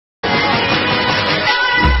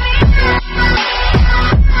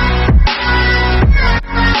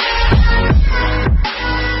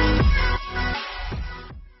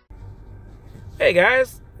Hey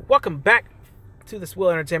guys, welcome back to the SWILL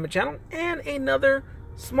Entertainment channel and another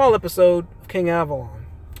small episode of King Avalon.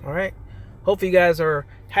 Alright, hopefully you guys are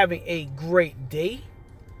having a great day.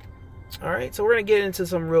 Alright, so we're going to get into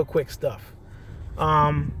some real quick stuff.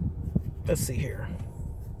 Let's see here.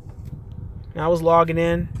 Now I was logging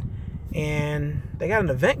in and they got an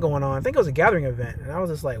event going on. I think it was a gathering event. And I was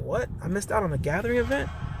just like, what? I missed out on a gathering event?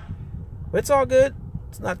 But it's all good.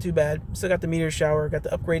 It's not too bad. Still got the meteor shower, got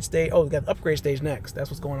the upgrade stage. Oh, we got the upgrade stage next. That's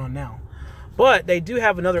what's going on now. But they do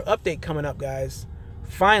have another update coming up, guys.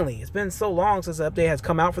 Finally. It's been so long since the update has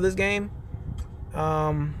come out for this game.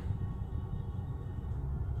 Let's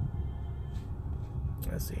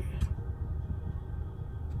see.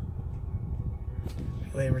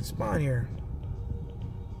 Go ahead and respawn here.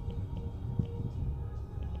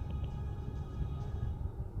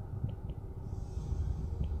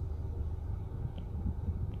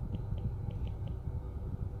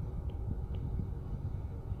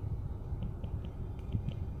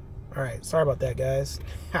 Alright, sorry about that, guys.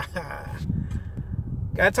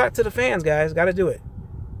 Gotta talk to the fans, guys. Gotta do it.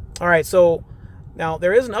 Alright, so now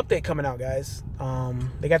there is an update coming out, guys.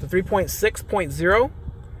 They got the 3.6.0,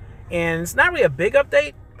 and it's not really a big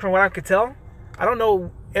update from what I could tell. I don't know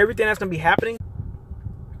everything that's gonna be happening.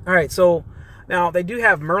 Alright, so now they do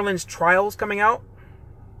have Merlin's Trials coming out.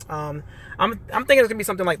 I'm thinking it's gonna be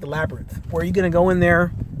something like the Labyrinth, where you're gonna go in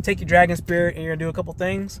there, take your dragon spirit, and you're gonna do a couple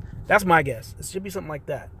things. That's my guess. It should be something like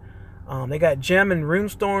that. They got Gem and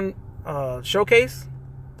Runestone Showcase,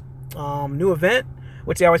 new event,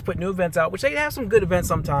 which they always put new events out, which they have some good events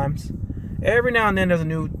sometimes. Every now and then there's a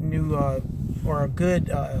new or a good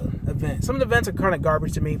event. Some of the events are kind of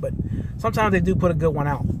garbage to me, but sometimes they do put a good one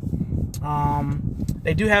out.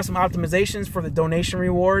 They do have some optimizations for the donation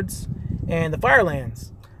rewards and the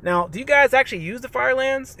Firelands. Now, do you guys actually use the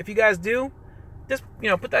Firelands? If you guys do, just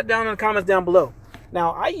put that down in the comments down below.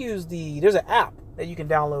 Now, I use there's an app that you can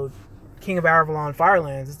download, King of Avalon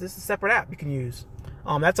Firelands. This is a separate app you can use.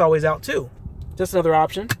 That's always out too. Just another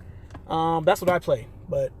option. That's what I play.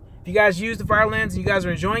 But if you guys use the Firelands and you guys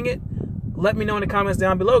are enjoying it, let me know in the comments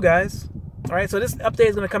down below, guys. All right, so this update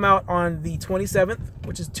is going to come out on the 27th,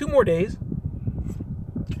 which is 2 more days.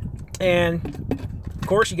 And of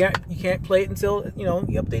course, you can't play it until you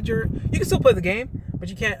update your. You can still play the game, but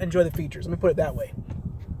you can't enjoy the features. Let me put it that way.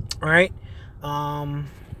 All right.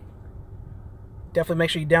 Definitely make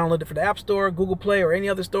sure you download it for the App Store, Google Play, or any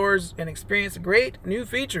other stores and experience great new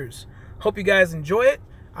features. Hope you guys enjoy it.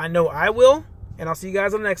 I know I will. And I'll see you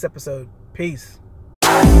guys on the next episode. Peace.